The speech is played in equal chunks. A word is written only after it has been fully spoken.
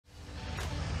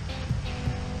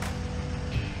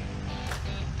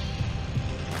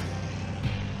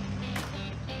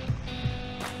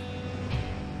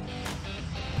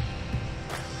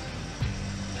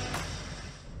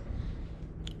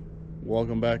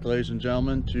Welcome back, ladies and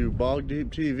gentlemen, to Bog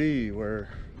Deep TV, where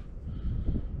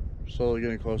we're slowly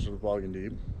getting closer to bogging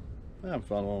deep. Having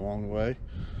fun along the way.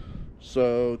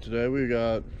 So today we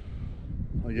got,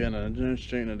 again, an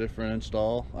interesting and a different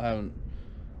install. I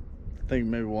think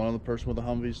maybe one other person with a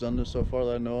Humvee's done this so far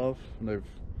that I know of, and they've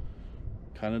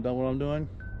kind of done what I'm doing.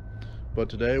 But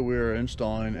today we're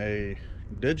installing a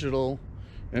digital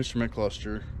instrument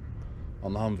cluster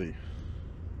on the Humvee.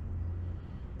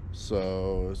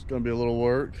 So it's going to be a little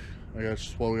work. We got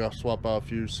to swap out a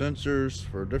few sensors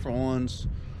for different ones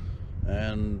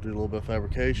and do a little bit of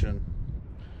fabrication.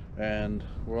 And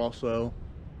we're also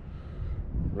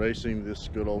racing this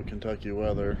good old Kentucky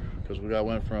weather, because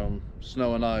went from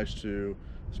snow and ice to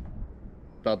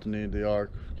about to need the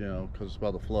arc, because it's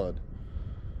about to flood.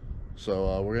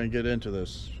 So we're going to get into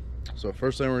this. So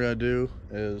first thing we're going to do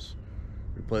is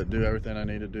do everything I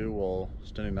need to do while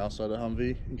standing outside the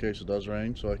Humvee in case it does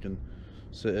rain, so I can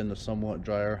sit in the somewhat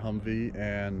drier Humvee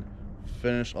and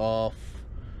finish off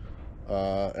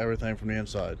everything from the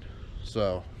inside.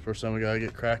 So first thing we gotta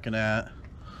get cracking at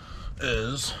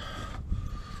is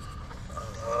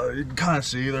you can kind of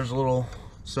see there's a little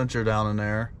sensor down in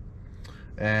there,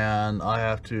 and I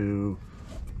have to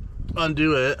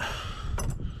undo it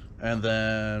and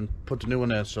then put the new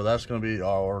one in. So that's going to be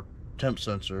our temp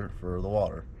sensor for the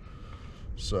water.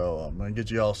 So I'm going to get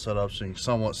you all set up so you can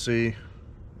somewhat see,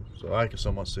 so I can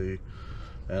somewhat see,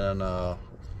 and then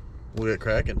we'll get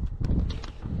cracking.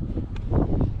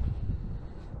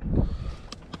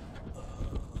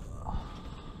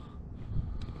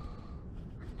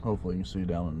 Hopefully you can see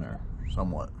down in there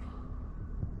somewhat.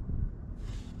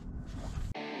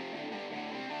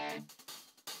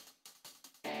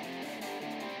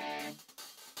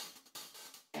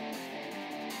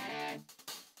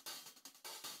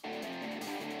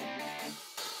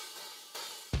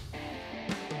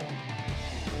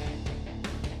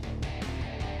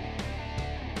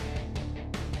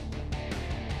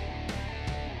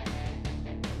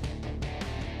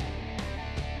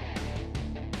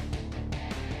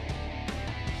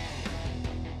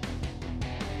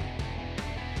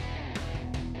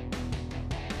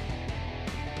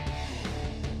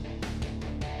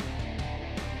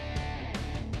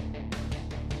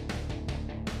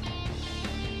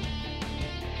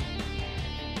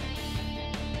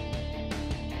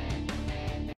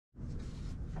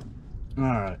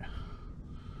 Alright,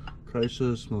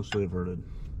 crisis mostly averted.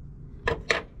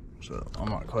 So I'm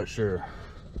not quite sure.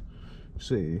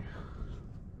 See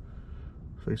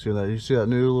if you see that. You see that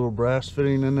new little brass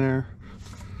fitting in there?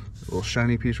 A little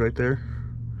shiny piece right there?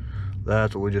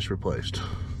 That's what we just replaced.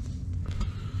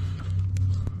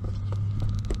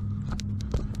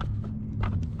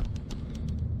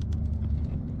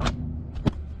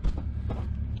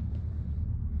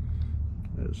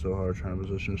 It's so hard trying to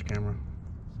position this camera.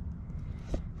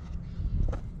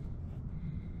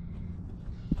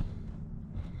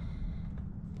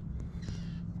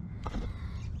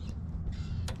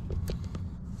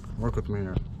 Work with me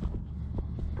here.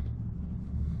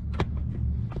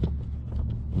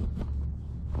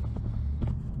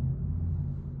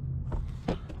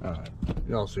 Alright,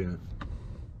 y'all seen it.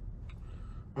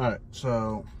 Alright,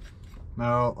 so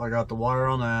now I got the wire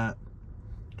on that,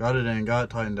 got it in, got it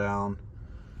tightened down.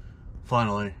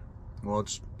 Finally. Well,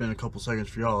 it's been a couple seconds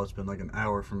for y'all, it's been like an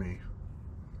hour for me.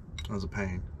 That was a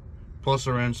pain. Plus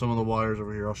I ran some of the wires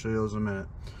over here, I'll show you those in a minute.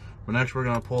 But next we're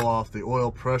going to pull off the oil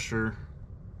pressure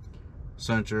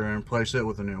sensor and replace it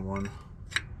with a new one,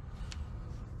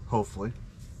 hopefully.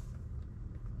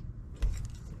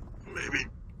 Maybe.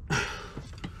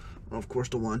 Well, of course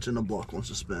the winch in the block wants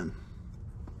to spin.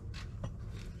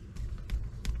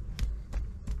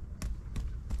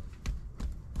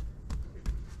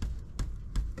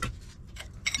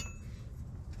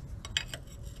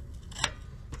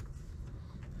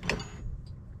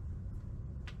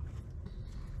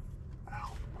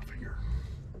 Ow, my finger.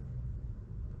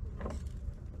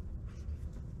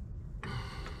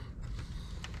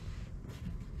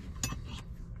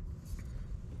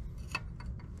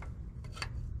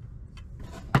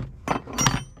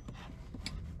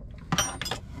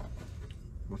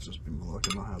 Let's just be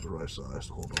lucky and not have the right size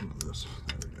to hold on to this.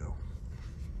 There we go.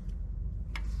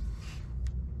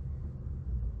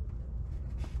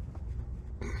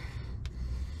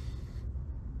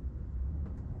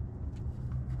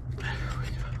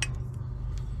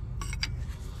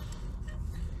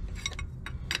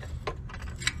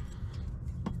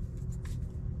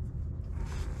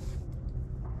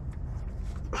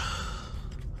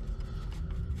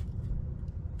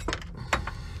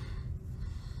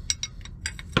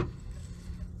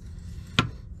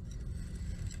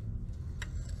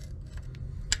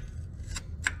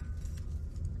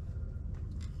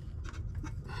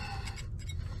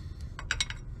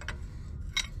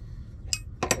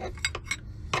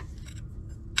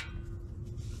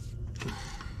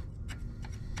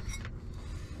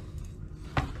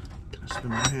 Spin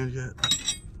my hand yet?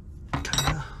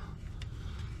 Kinda.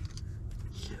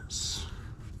 Yes.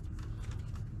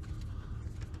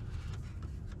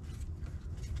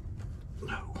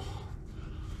 No.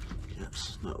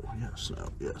 Yes. No. Yes. No.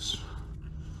 Yes.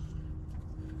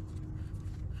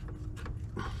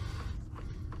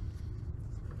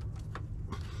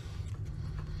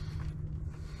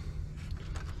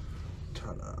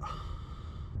 Ta-da.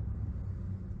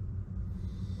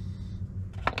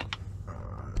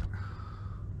 Alright.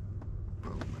 Oh,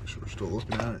 make sure we're still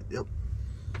looking at it. Yep.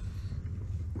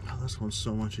 Oh, this one's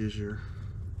so much easier.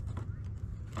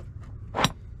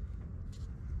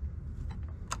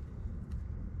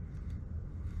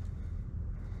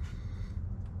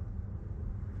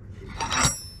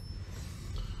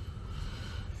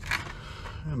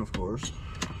 And of course,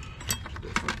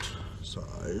 different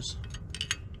size.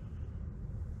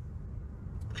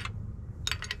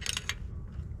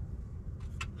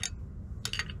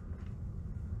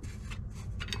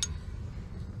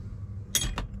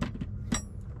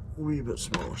 A wee bit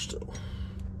smaller still.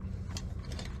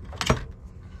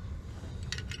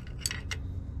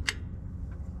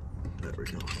 There we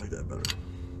go, I like that better.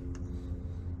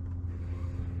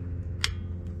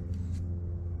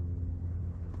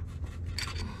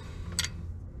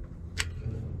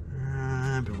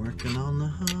 I've been working on the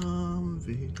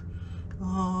Humvee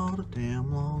all the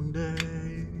damn long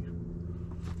day.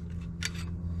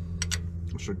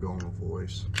 I should go on a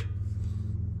voice.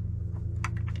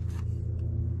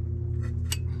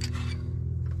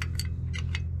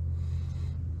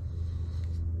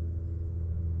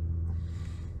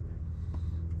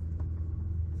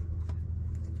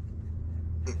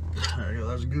 There you go,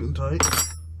 that's good and tight.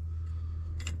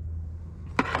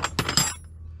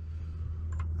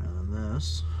 And then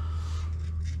this,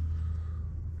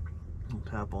 I'll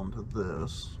tap onto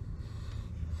this.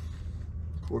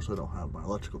 Of course I don't have my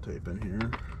electrical tape in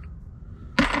here,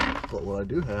 but what I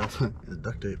do have is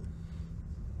duct tape.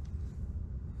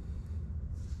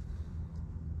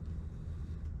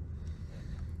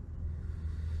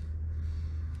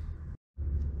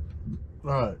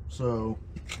 Alright, so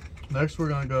next we're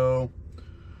going to go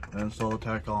and install the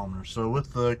tachometer. So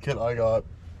with the kit I got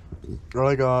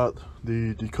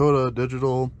the Dakota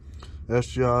Digital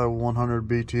SGI 100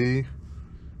 BT,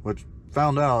 which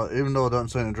found out, even though it doesn't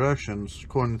say any directions,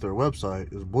 according to their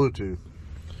website, is Bluetooth.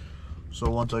 So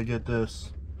once I get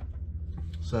this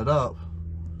set up,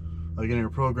 I can either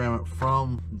program it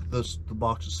from the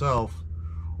box itself,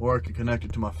 or I can connect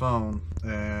it to my phone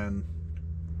and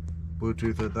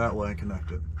Bluetooth it that way and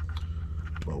connect it.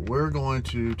 But we're going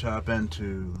to tap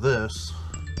into this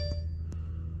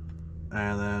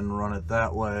and then run it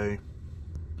that way.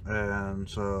 And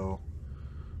so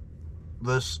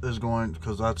this is going,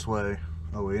 because that's the way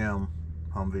OEM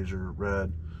Humvees are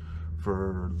read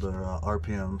for the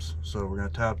RPMs. So we're going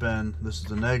to tap in. This is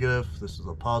the negative, this is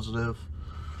the positive.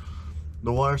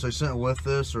 The wires I sent with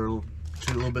this are a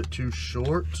little bit too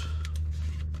short,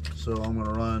 so I'm going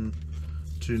to run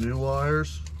 2 new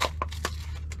wires.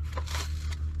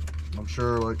 I'm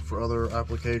sure like for other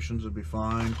applications it'd be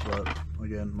fine, but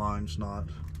again, mine's not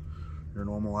your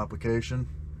normal application.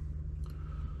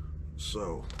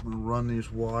 So I'm gonna run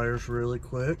these wires really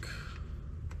quick.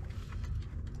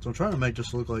 So I'm trying to make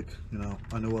this look like, you know,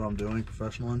 I know what I'm doing,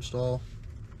 professional install,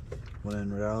 when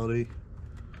in reality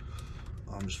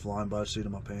I'm just flying by the seat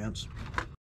of my pants.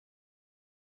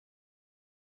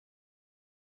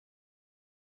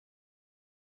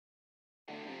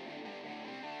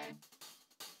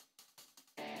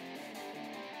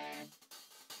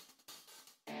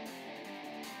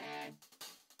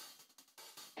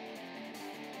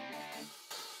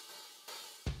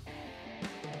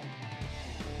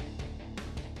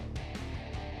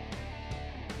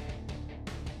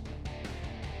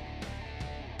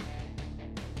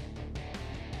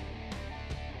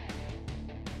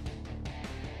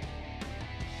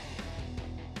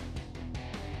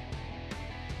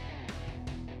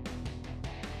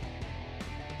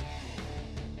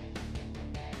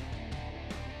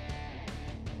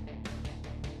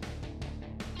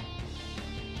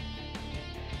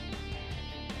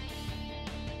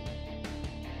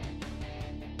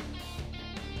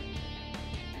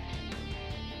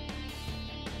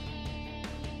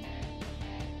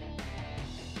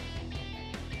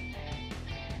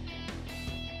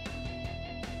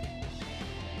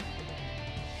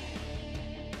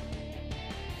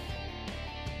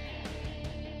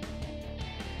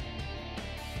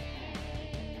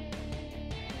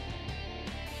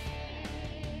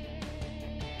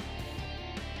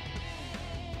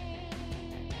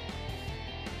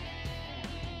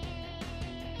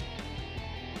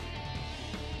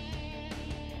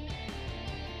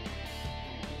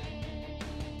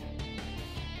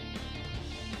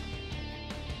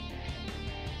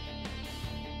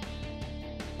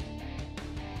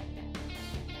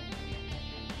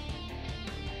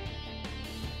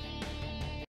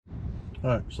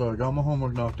 Alright, so I got my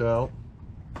homework knocked out.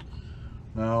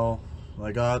 Now,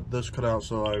 I got this cut out,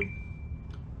 so I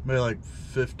made like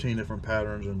 15 different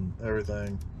patterns and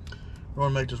everything. I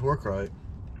want to make this work right.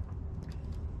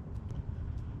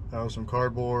 I have some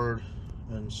cardboard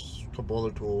and a couple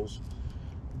other tools.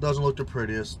 Doesn't look the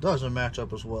prettiest, doesn't match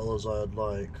up as well as I'd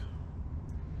like,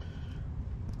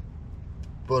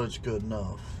 but it's good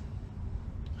enough.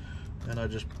 And I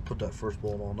just put that first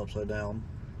bolt on upside down.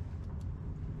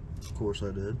 Of course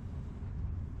I did.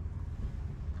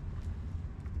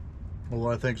 Well,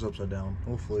 what I think is upside down.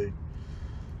 Hopefully.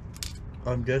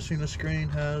 I'm guessing the screen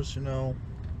has, you know,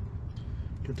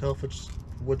 you can tell if it's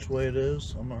which way it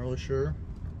is. I'm not really sure.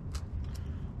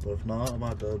 But if not, I'm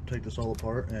going to have to take this all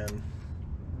apart and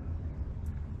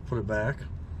put it back.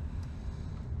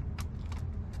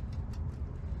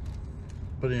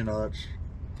 But you know, that's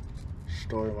the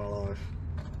story of my life.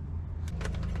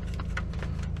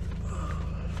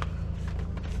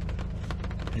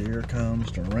 Here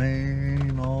comes the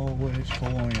rain, always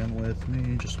toying with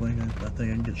me, just swinging. I think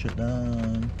I can get shit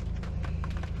done.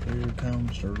 Here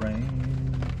comes the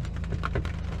rain.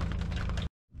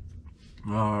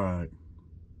 Alright,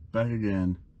 back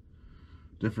again.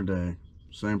 Different day,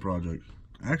 same project.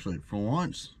 Actually, for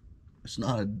once, it's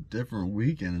not a different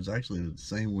weekend. It's actually the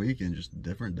same weekend, just a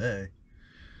different day.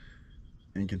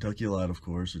 In Kentucky Light, of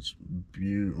course. It's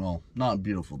beautiful. Well, not a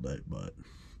beautiful day, but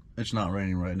it's not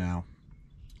raining right now.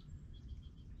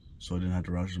 So I didn't have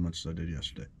to rush as much as I did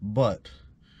yesterday. But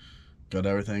got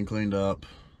everything cleaned up,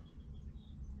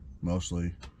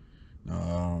 mostly.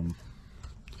 Got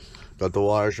the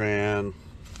wires ran.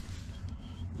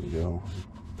 There you go.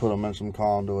 Put them in some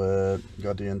conduit.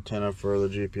 Got the antenna for the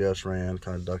GPS ran.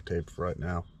 Kind of duct taped for right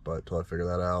now, but till I figure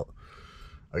that out.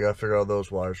 I gotta figure out those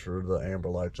wires for the amber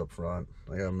lights up front.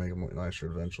 I gotta make them look nicer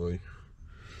eventually.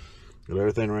 Got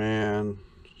everything ran.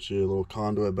 See a little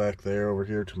conduit back there over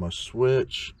here to my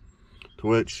switch. To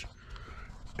which,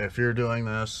 if you're doing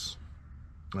this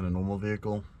in a normal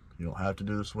vehicle, you don't have to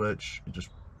do the switch. You just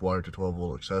wire to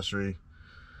 12-volt accessory.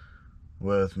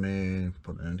 With me,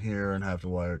 put it in here and have to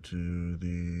wire it to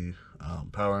the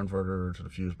power inverter, to the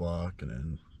fuse block, and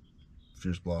then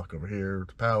fuse block over here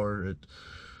to power it.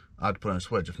 I had to put in a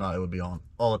switch. If not, it would be on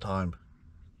all the time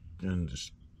and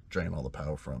just drain all the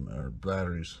power from our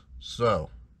batteries.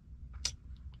 So,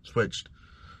 switched.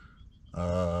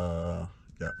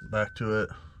 Got back to it.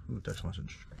 Ooh, text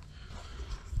message.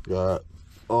 Got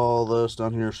all this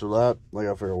down here, so that I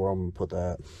gotta figure out where I'm gonna put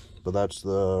that. But that's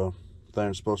the thing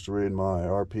that's supposed to read my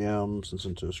RPM since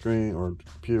into a screen or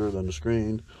computer, then the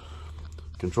screen.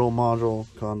 Control module,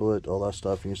 conduit, all that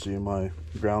stuff. You can see my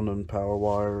ground and power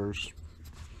wires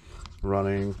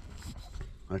running.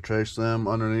 I trace them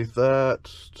underneath that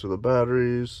to the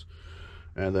batteries,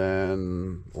 and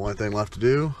then the only thing left to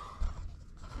do,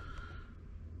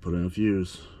 put in a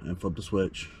fuse and flip the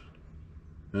switch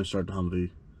and start the Humvee,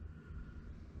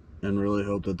 and really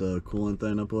hope that the coolant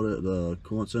thing I put it, the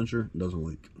coolant sensor, doesn't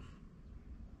leak,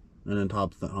 and then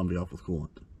top the Humvee off with coolant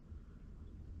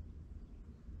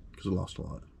because it lost a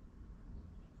lot.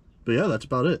 But yeah, that's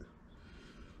about it.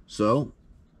 So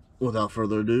without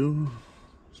further ado,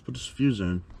 let's put this fuse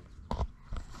in. I'll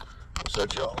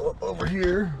set y'all up over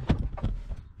here.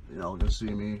 Y'all can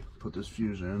see me put this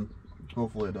fuse in.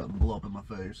 Hopefully it doesn't blow up in my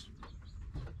face.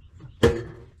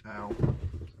 Ow.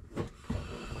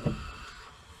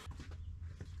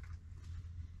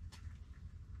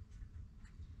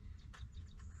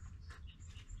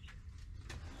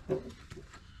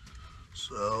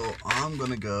 So I'm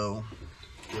gonna go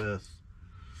with,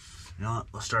 you know what,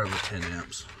 let's start with 10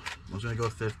 amps. I was gonna go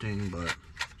with 15, but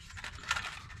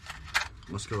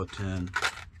let's go with 10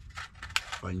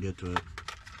 if I can get to it.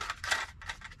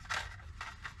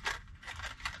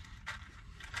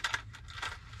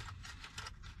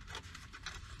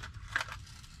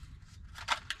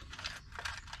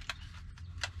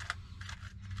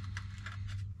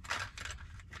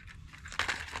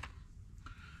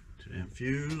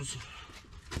 Fuse.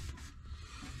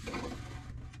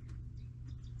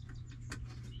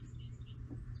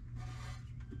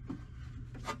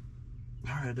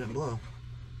 Alright, it didn't blow.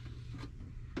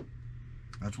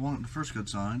 That's the first good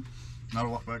sign. Now to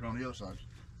walk back on the other side.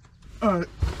 Alright,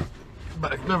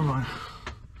 back, never mind.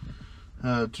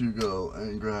 Had to go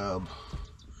and grab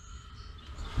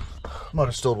my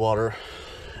distilled water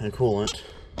and coolant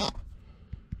to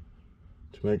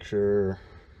make sure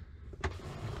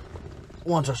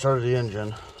once I started the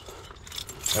engine,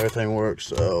 everything works.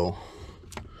 So,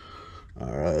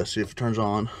 alright, let's see if it turns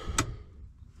on.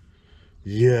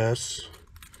 Yes.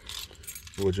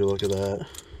 Would you look at that?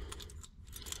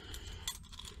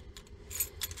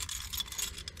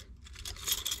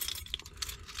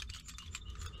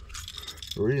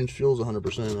 The reading fuel's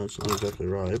 100%. That's not exactly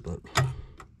right, but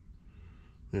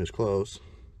it's close.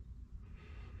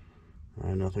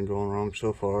 Alright, nothing going wrong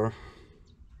so far.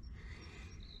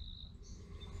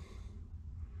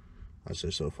 I say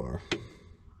so far.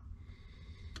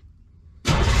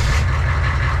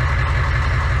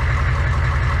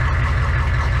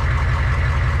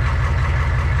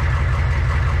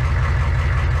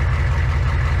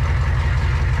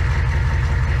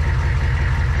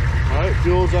 Alright,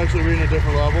 fuel's actually reading a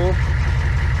different level.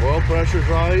 Oil pressure's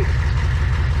right.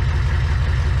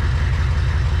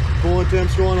 Coolant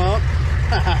temp's going up.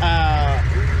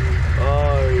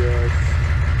 Oh yes.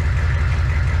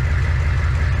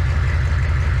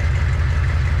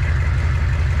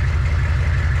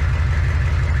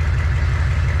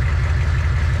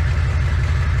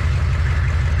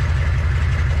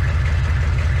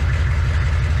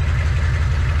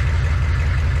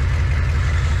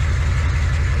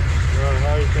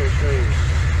 How do you think it screams?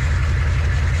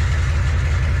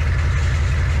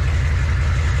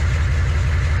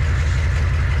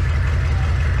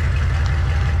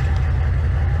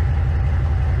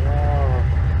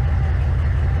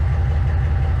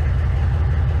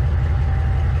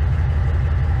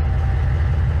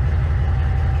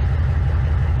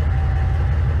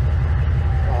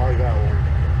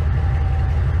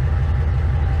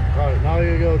 Now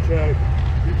you go check.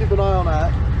 You keep an eye on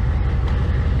that.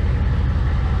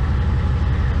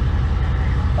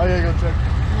 Oh yeah, go check.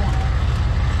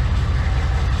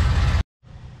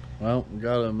 Well, we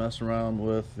gotta mess around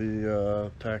with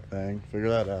the tack thing. Figure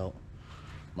that out.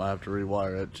 Might have to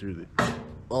rewire it to the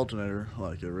alternator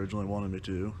like it originally wanted me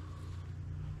to.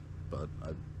 But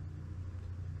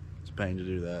it's a pain to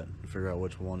do that. To figure out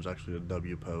which one's actually the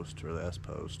W post or the S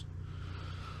post.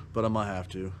 But I might have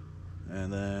to.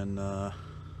 And then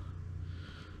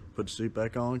put the seat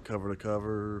back on, cover the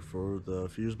cover for the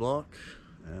fuse block,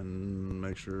 and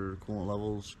make sure coolant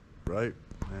levels right,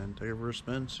 and take it for a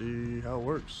spin, see how it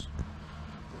works.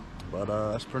 But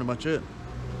that's pretty much it.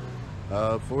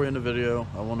 Before we end the video,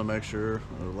 I want to make sure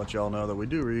let y'all know that we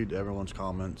do read everyone's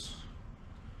comments.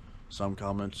 Some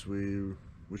comments we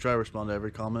try to respond to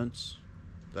every comments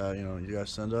that you guys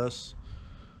send us.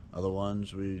 Other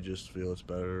ones we just feel it's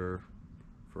better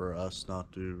for us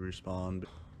not to respond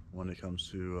when it comes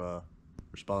to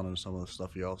responding to some of the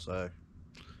stuff y'all say.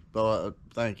 But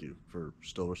thank you for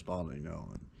still responding.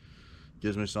 It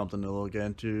gives me something to look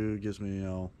into, gives me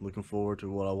looking forward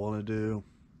to what I want to do.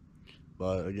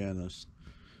 But again,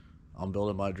 I'm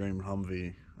building my dream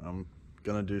Humvee. I'm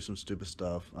gonna do some stupid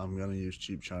stuff. I'm gonna use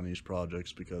cheap Chinese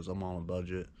projects because I'm on a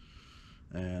budget,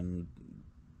 and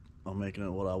I'm making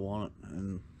it what I want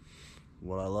and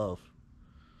what I love.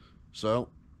 So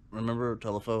remember,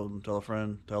 tell a phone, tell a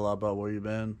friend, tell a lot about where you've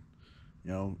been.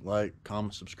 Like,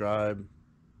 comment, subscribe.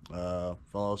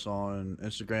 Follow us on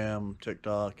Instagram,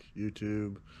 TikTok,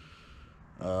 YouTube.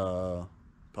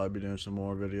 Probably be doing some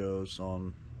more videos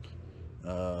on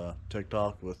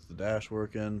TikTok with the dash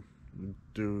working. We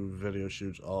do video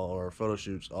shoots or photo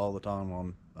shoots all the time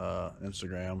on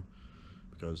Instagram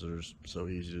because they're so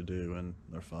easy to do and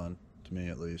they're fun, to me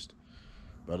at least.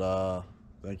 But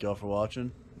thank y'all for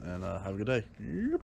watching, and have a good day.